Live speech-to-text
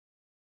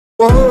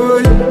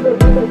Boy,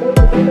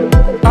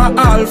 a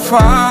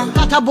alpha.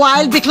 That a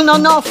boil bickle no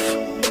enough.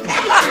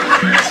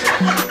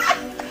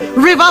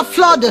 River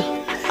flood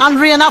and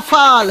rain a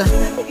fall.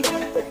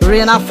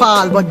 Rain a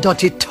fall, but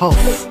dirty tough.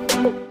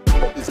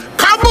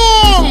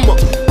 Kaboom!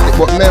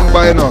 But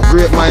remember, you know,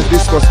 great minds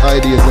discuss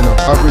ideas, you know.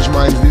 Average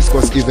minds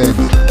discuss events.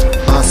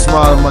 And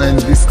small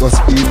minds discuss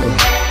people.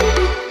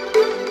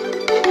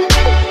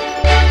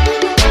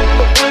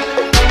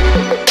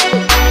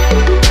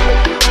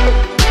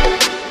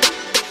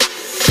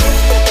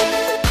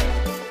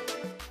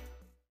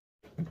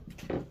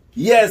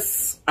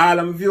 Yes, all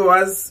of my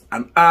viewers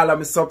and all of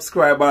my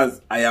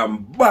subscribers, I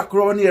am back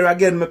round here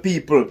again, my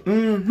people.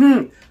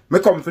 Me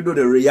come to do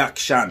the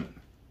reaction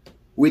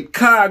with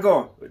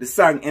Khago, with the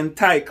song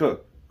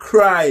entitled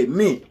Cry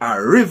Me a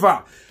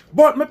River.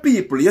 But my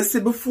people, you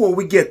see, before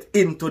we get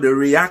into the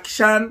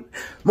reaction,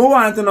 I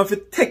want to know if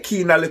you take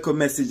in a little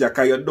message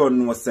because you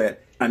don't know, say,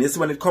 and it's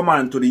when it come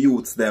on to the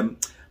youths them,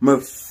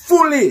 me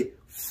fully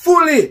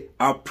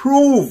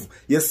approve.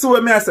 You see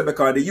what me I say,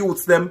 because the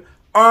youths them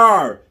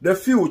are the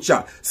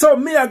future. So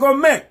me I go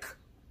make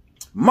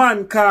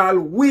man call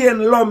Wayne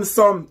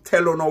Lumsum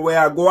tell you know where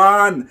I go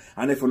on.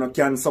 And if you no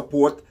can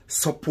support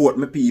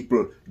me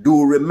people.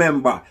 Do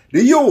remember,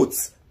 the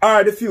youths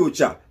are the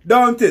future,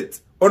 don't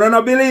it? You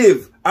don't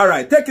believe?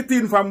 Alright, take it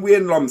in from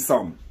Wayne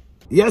Lumsum.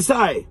 Yes,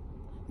 I.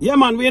 Yeah,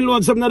 man, Wayne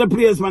Lumsum not a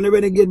place, man. The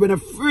renegade been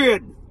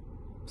afraid.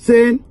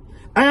 Saying,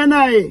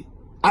 I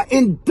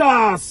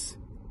endorse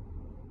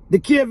the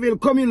Keville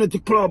Community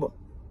Club.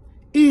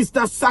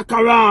 Easter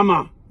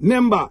Sakarama.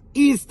 Remember,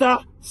 Easter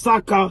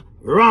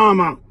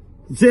Sakarama.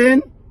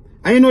 Then,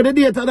 and you know the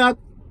date of that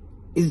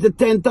is the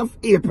 10th of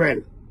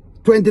April,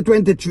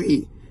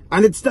 2023.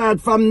 And it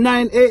starts from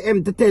 9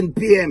 a.m. to 10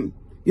 p.m.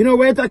 You know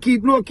where to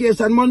keep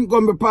location,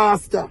 Montgomery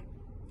Pastor.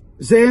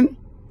 Then,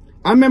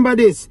 I remember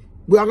this,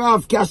 we are going to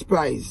have cash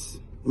prize.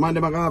 Man,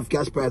 them are going to have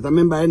cash prize. I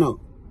remember, you know,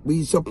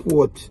 we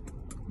support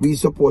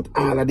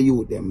all of the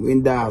youth them. We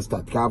endorse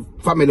that. Because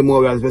family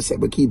morals, we say,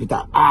 we keep it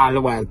all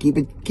the while. Keep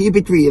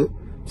it real.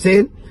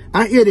 See?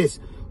 And hear this.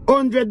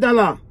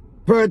 $100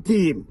 per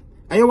team.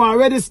 And you want to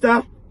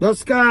register?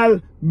 Just call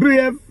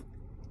Brave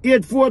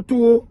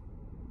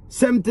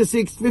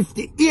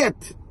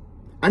 842-7658.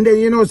 And then,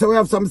 you know, so we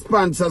have some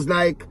sponsors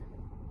like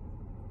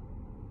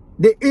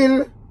the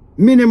Ill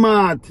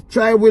Minimart,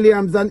 Tri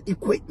Williams and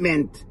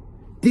Equipment,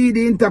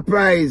 TD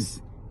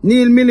Enterprise,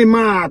 Neil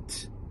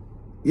Minimart,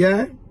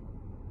 yeah?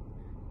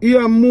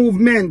 Ear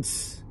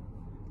Movements,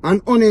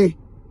 and Honey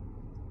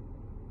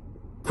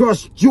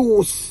Crush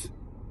Juice.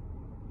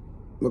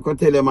 I can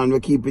tell you, man, we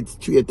keep it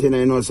straight, you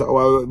know,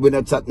 so we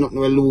not chat nothing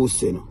we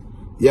loose, you know.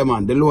 Yeah,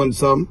 man, the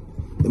Lonesome,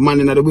 the man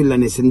in the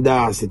wilderness in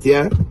Dorset,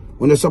 yeah?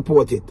 When you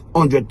support it,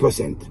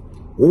 100%.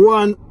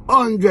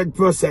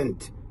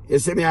 100%. You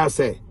see me, I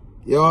say,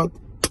 yo,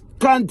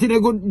 continue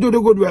do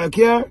the good work,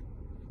 yeah?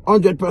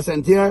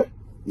 100%, yeah?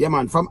 Yeah,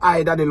 man, from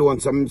I, Daddy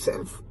Lonesome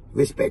himself.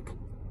 Respect.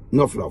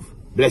 Enough love.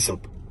 Bless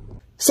up.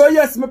 So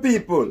yes, my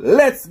people,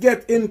 let's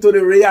get into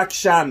the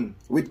reaction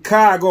with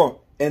Khago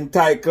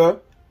entitled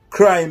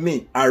Cry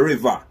Me a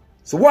River.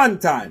 So one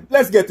time,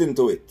 let's get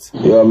into it.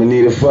 Yo, me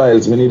need the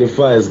files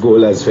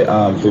go as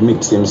for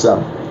mix him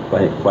song.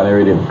 For the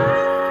rhythm.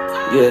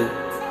 Yeah,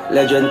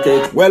 legend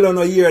take. Well, on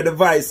a year, the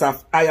voice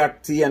of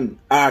I-Octane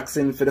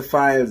asking for the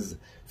files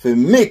for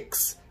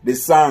mix the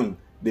song.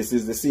 This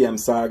is the CM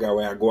saga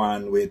where I go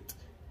on with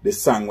the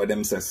song where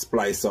them say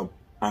splice up.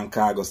 And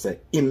Khago say,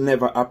 him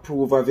never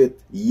approve of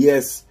it.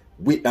 Yes,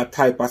 with that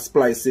type of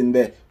splice in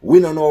there. We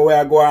don't know where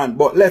I go on.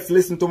 But let's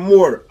listen to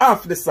more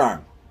of the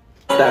song.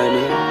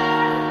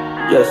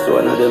 Just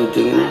one of them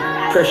things.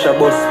 Pressure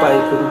bus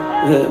pipe.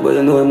 Yeah, but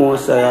you know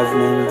most I have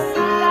man.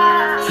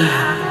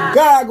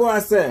 Khago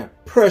say,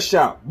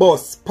 pressure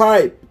bus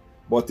pipe.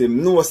 But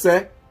him know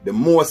say, the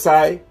most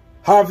I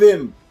have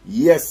him.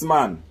 Yes,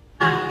 man.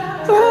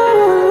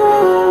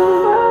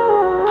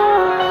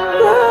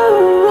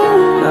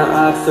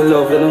 Ask for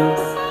love, you know.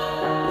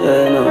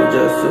 Yeah, you know,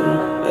 just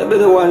maybe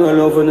the one who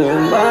love you.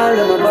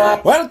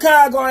 Well,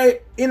 Khago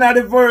in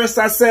the verse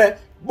I say,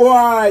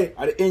 boy,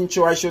 at the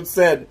intro I should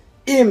said,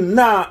 him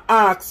nah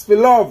ask for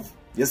love.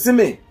 You see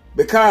me?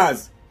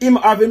 Because him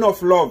have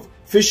enough love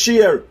for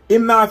share.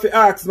 Him nah fi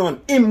ask none.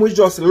 Him we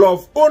just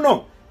love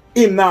uno.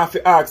 Him nah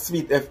fi ask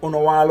sweet if uno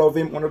want love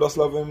him, uno just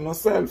love him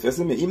himself. You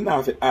see me? Him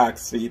nah fi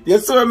ask sweet. You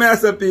see what me I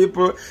say,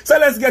 people? So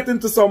let's get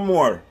into some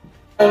more.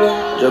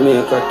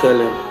 Jamaica tell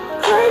him.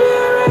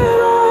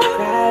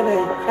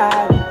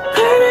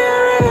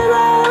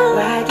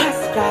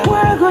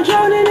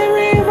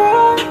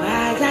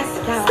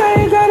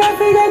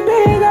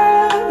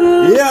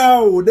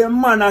 Yo, the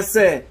man I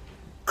say,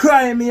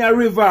 cry me a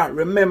river.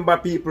 Remember,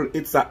 people,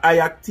 it's a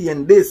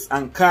I-Octane this,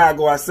 and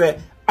Khago I say,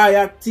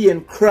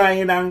 I-Octane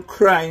crying and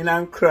crying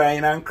and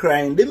crying and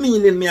crying. The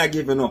meaning me I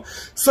give you know.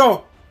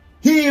 So,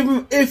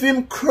 if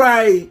him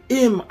cry,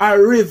 him a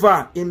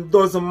river, him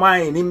doesn't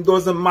mind, him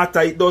doesn't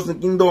matter,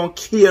 him don't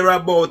care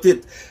about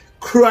it.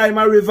 cry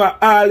my river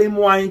all him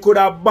want. Him could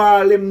have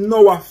ball him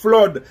Noah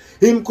flood.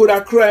 Him could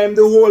have cry him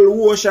the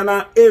whole ocean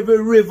and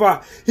every river.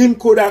 Him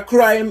could have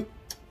cry him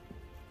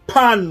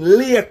pan,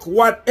 lake,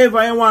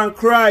 whatever he want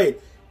cry.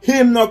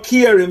 Him no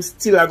care, him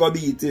still a go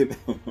beat him.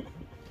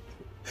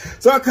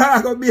 So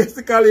Khago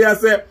basically I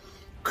say,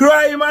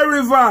 cry my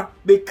river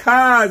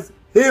because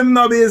him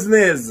no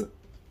business.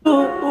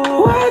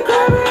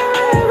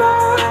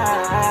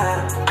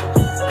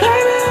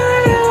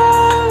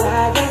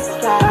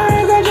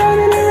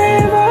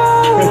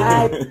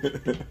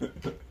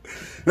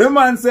 The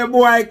man say,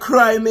 boy,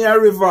 cry me a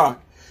river.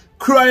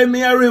 Cry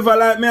me a river,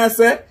 like me I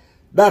say.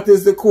 That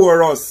is the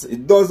chorus.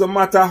 It doesn't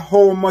matter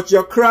how much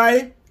you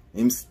cry,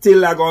 him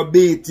still a go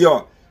beat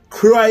you.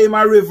 Cry him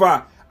a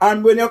river.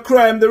 And when you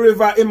cry him the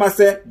river, him a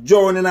say,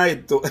 drown in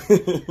it too.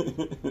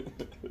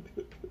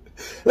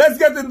 Let's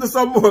get into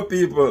some more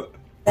people.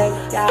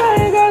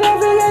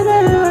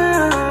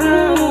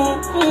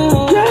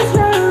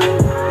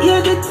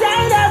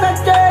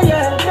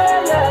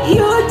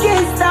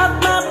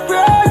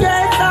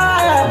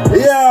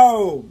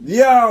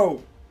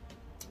 Yo,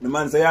 the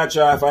man say you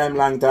try for him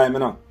long time, you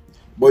know.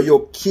 But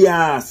you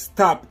can't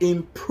stop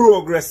in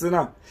progress, you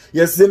know.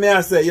 You see me,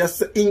 I say, you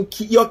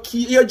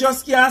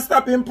just can't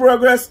stop in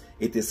progress.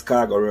 It is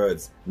Khago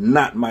words,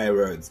 not my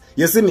words.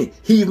 You see me,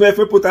 even if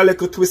you put a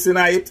little twist in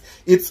it,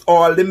 it's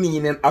all the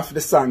meaning of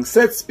the song.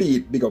 Set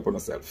speed, big up on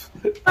yourself.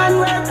 And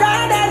we're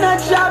kind of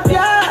not shop,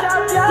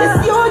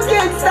 yes, you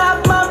can't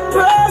stop my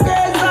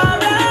progress,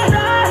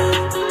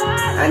 alright.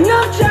 And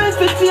you're trying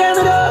to tear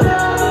me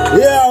down.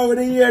 Yeah, over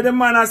the year, the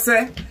man I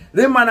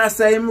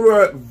say him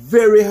work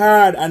very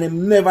hard and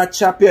him never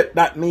chop it.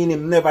 That mean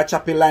him never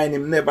chop a line,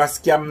 him never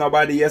scam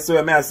nobody. You see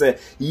me I say,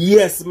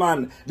 yes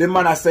man, the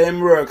man I say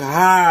him work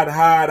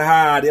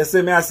hard. You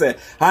see me I say,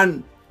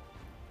 and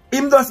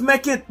him just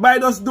make it by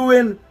just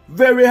doing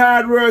very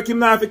hard work. Him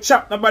not have to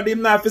chop nobody,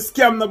 him not have to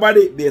scam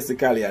nobody.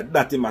 Basically,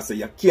 that him I say,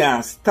 you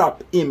can't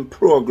stop in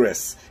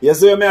progress. You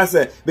see me I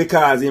say,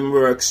 because him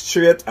work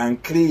straight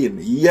and clean.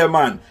 Yeah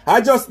man,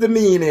 adjust the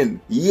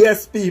meaning.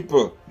 Yes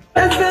people.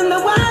 The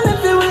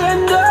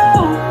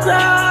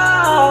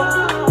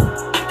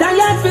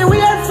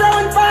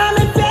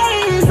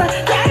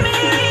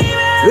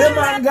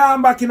man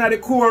gone back in the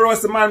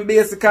chorus, man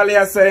basically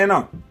I say, you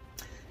know,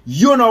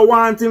 you don't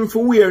want him to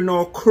wear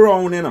no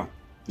crown, you know.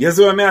 You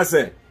see what I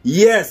say?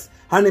 Yes,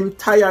 and him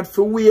tired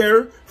for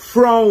wear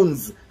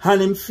frowns on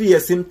him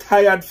face. Him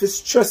tired for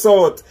stress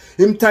out.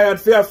 Him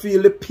tired for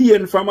feel the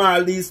pain from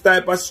all these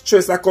type of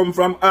stress that come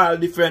from all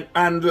different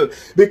angles.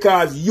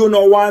 Because you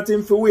don't want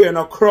him to wear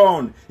no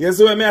crown. You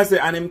see what I say?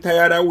 And him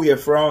tired of wear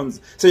frowns.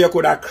 So you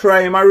could have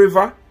cry him a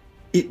river.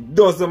 It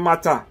doesn't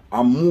matter.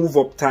 I move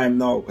up time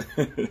now.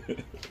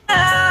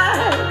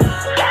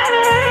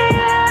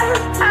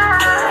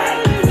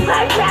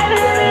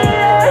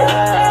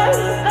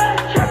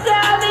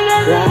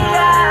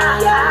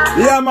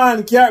 Yeah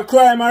man,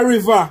 cry my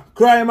river,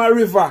 cry my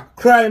river,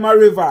 cry my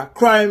river,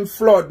 cry him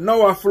flood,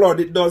 now a flood,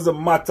 it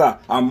doesn't matter.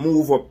 I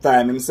move up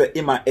time, him say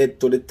him a head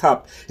to the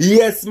top.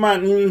 Yes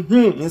man,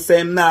 him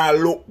say him nah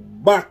look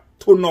back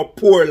to no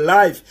poor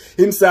life.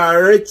 Him say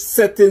rich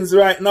settings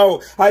right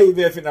now. I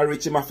even if I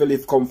rich him I feel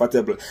live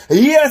comfortable.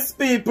 Yes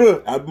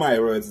people,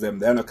 admire words them,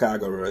 they're no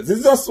Khago words.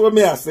 It's just what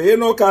me I say, you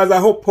know, cause I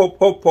hope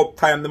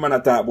time the man I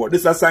talk about.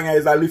 This a song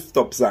is a lift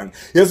up song.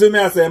 You see me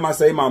I say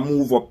him a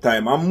move up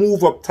time. I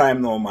move up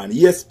time now man.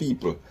 Yes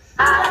people.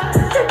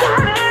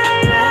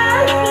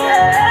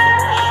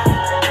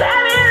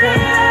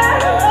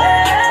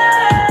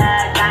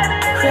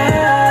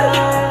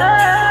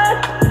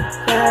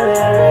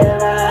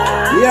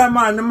 Yeah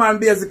man, the man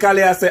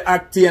basically I say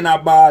Octane a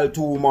ball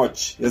too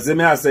much. You see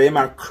me I say him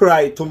a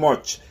cry too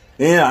much.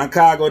 Yeah, and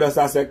Khago does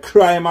I say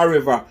cry my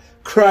river.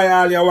 Cry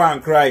all you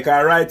want cry.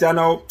 Cause right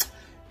now,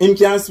 him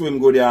can swim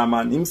good yeah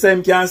man. Him say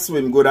him can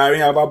swim good or he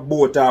have a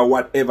boat or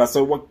whatever.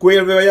 So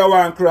wherever you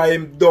want cry,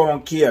 him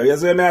don't care. You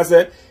see me I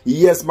say,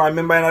 yes man,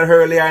 remember in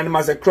earlier and him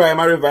I say cry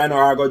my river, I know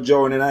I go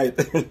drown in it.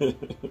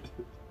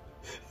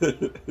 Yo.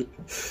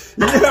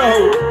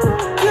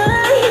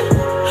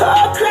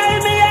 Oh, cry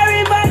me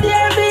everybody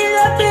and be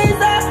the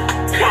pizza.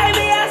 Cry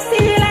me a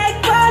sea like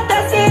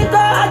fantasy. Go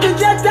out to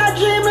just a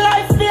dream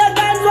like fear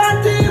and one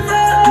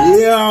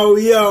evil.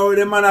 Yo,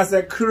 the man I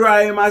say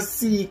crime a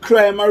sea,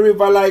 crime a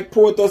river like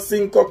Porto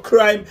Cinco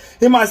crime.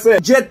 Him I say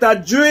jet a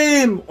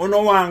dream. You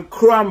no want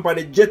cramp or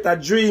the jet a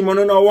dream.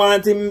 You no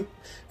want him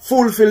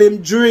fulfill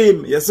him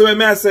dream. You see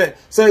what I say?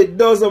 So it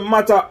doesn't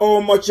matter how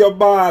much you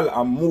ball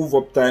and move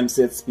up time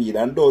set speed.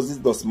 And those is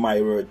just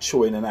my word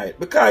showing tonight.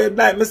 Because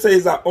like me say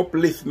it's an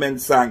upliftment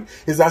song.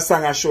 It's a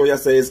song I show you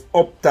say it's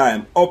up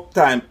time, up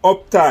time,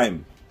 up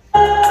time.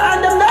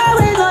 And I'm now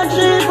we gon'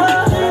 dream.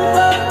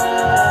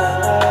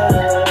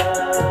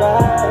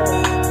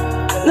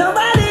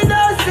 Nobody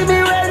knows see me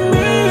when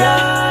me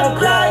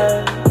cry.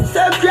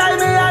 So cry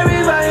me a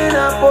river in a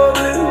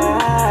public.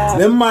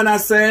 The man I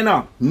say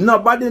no,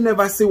 nobody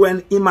never see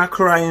when him a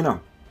crying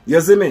no.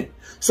 You see me?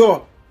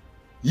 So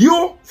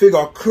you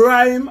figure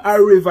crime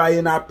a river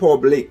in a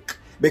public.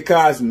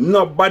 because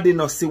nobody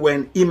no see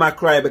when him a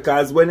cry,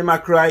 because when him a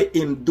cry,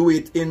 him do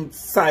it in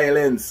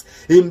silence.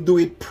 Him do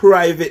it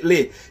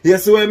privately. You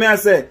see what I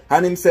say?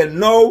 And him say,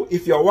 no,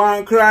 if you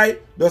want to cry,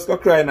 just go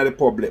cry in the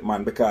public,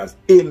 man, because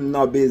him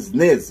no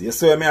business. You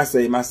see what I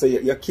say? Him I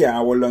say, you can't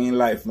hold long in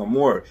life no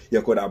more.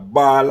 You could have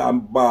ball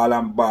and ball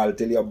and ball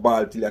till you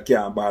ball till you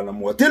can't ball no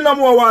more. Till no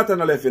more water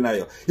no left in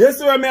you. You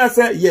see what I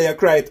say? Yeah, you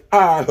cry it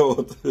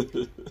all out.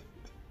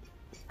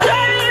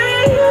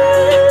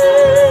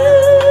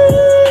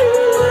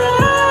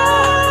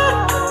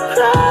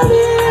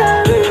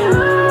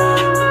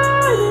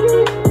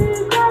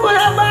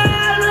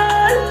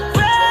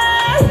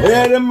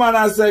 Yeah, the man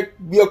I say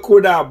you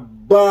could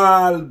have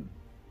ball,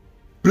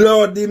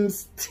 blood, him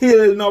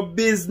still no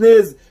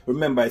business.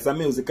 Remember, it's a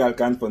musical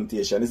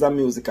confrontation, it's a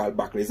musical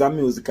battle, it's a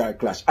musical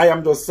clash. I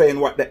am just saying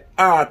what the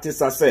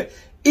artist I say.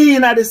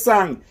 In the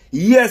song,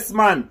 yes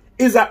man,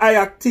 is a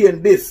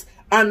I-Octane this.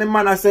 And the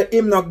man I say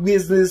him no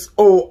business.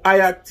 Oh,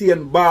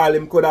 I-Octane ball,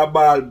 him could have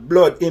ball,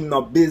 blood, him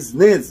no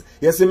business.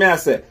 You see me I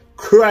say,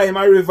 crime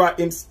a river,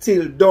 him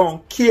still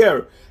don't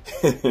care.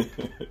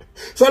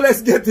 So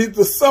let's get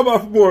into some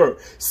more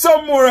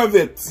of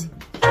it.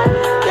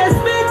 Yes,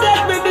 me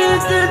take me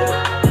beating.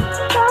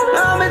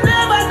 No, me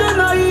never do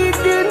no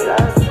eating.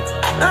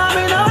 No,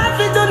 me no have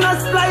to do no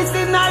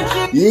splicing or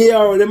cheating.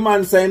 Yo, the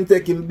man say him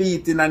take him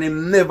beating and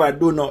him never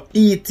do no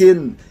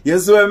eating. You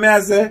see what me I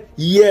say?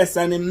 Yes,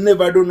 and him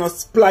never do no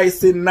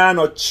splicing nor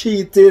no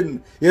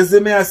cheating. You see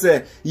me I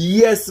say?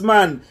 Yes,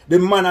 man. The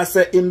man I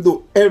say him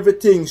do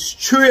everything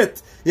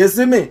straight. You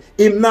see me?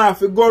 Him now if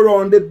go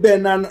round the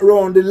bend and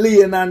round the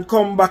lane and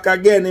come back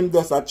again, him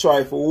just a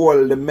try for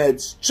hold the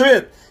med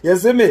straight. You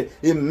see me?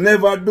 Him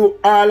never do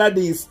all of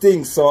these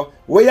things. So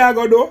what you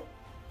gonna do?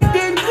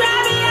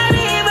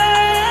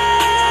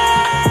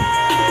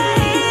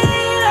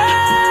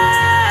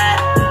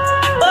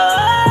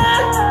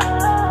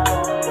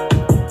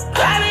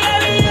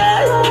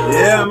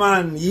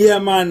 Yeah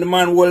man, the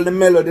man hold the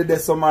melody there,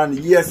 so man.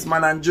 Yes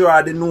man, and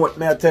draw the note,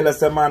 me I tell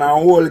us, man,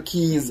 and hold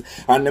keys.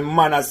 And the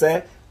man I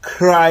say,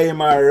 cry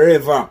my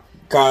river,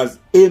 cause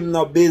him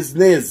no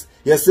business.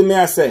 You see me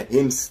I say,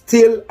 him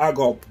still a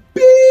go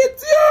beat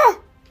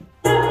you.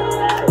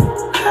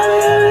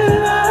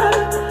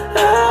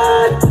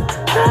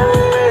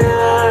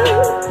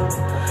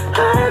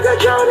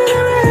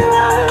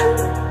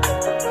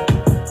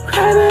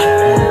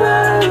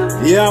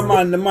 Yeah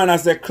man, the man I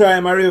say, cry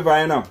my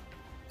river, you know.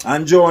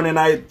 And John and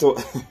I too.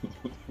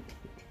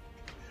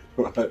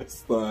 And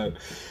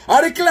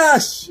the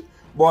clash.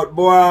 But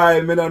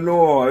boy, me don't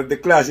know if the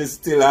clash is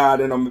still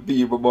hard on my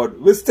people, but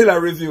we still a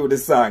review the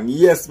song.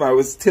 Yes man,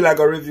 we still a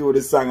go review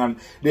the song, and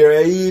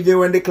there even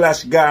when the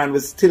clash gone, we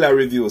still a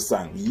review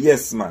song.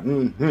 Yes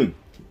man.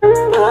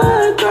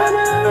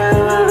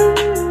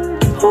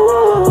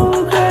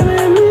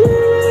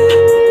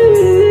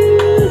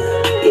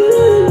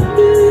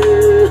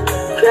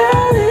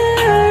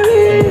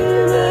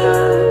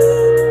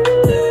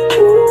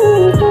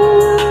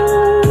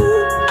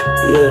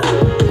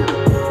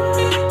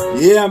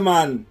 Yeah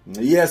man,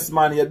 yes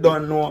man, you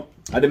don't know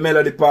the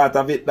melody part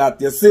of it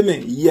that, you see me?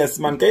 Yes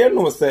man, can you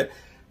know say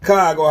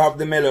Khago have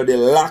the melody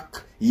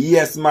lock?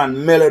 Yes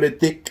man, melody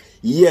thick.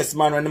 Yes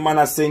man, when the man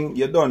a sing,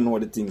 you don't know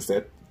the thing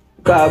said.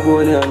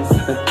 Khagonians,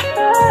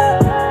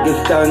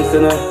 give thanks,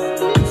 you know,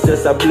 it's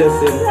just a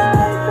blessing.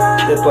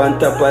 Step on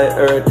top of the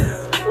earth,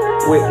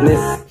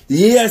 witness.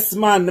 Yes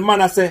man, the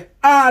man a say,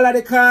 all of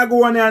the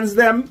Khagonians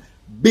them,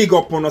 big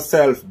up on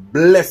yourself,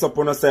 bless up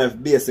on yourself,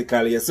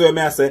 basically. You see what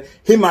I say?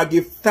 Him a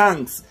give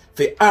thanks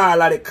for all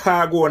of the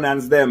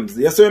Khagonians them.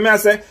 You see what I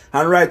say?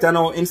 And right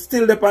now, him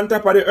still up on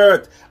top of the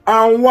earth.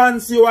 And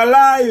once you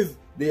alive,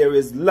 there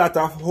is lot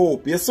of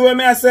hope. You see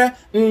what I say?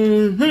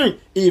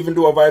 Even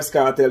though Vybz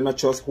Kartel not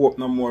just hope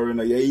no more, you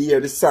know. You hear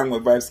the song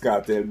what Vybz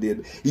Kartel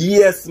did.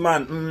 Yes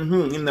man,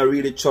 him not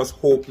really just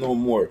hope no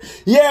more.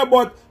 Yeah,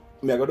 but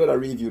me I gotta do a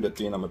review the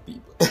thing of my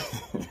people.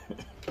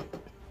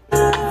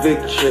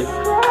 Victory.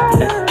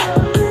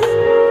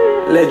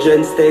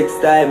 Legends takes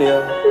time,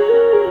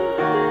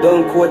 yo.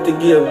 Don't quote the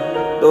game.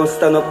 Don't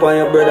stand up on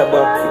your brother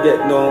back.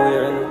 Forget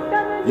nowhere, you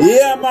know.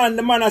 Yeah, man.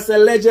 The man I say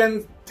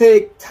legends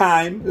take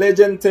time.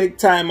 Legend take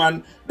time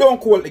and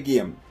don't quote the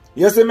game.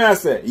 You see me I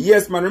say?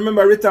 Yes, man.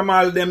 Remember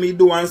Ritamal them he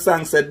do one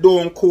song said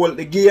don't quote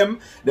the game.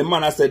 The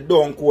man I said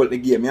don't quote the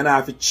game. You don't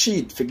have to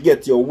cheat,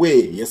 forget your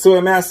way. You see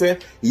what I say?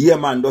 Yeah,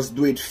 man. Just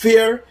do it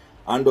fair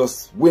and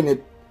just win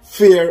it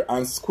fair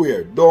and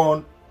square.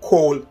 Don't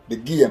call the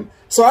game.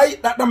 So I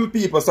that them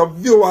people, so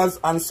viewers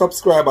and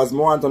subscribers, I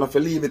want to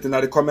leave it in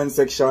the comment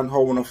section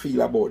how you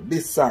feel about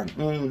this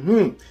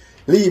song.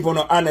 Leave an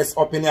honest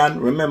opinion.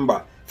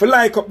 Remember, if you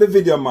like up the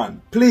video,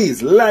 man,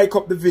 please like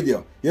up the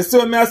video. You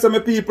see me as my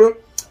people,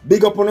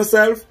 big up on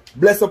yourself,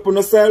 bless up on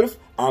yourself.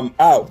 I'm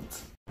out.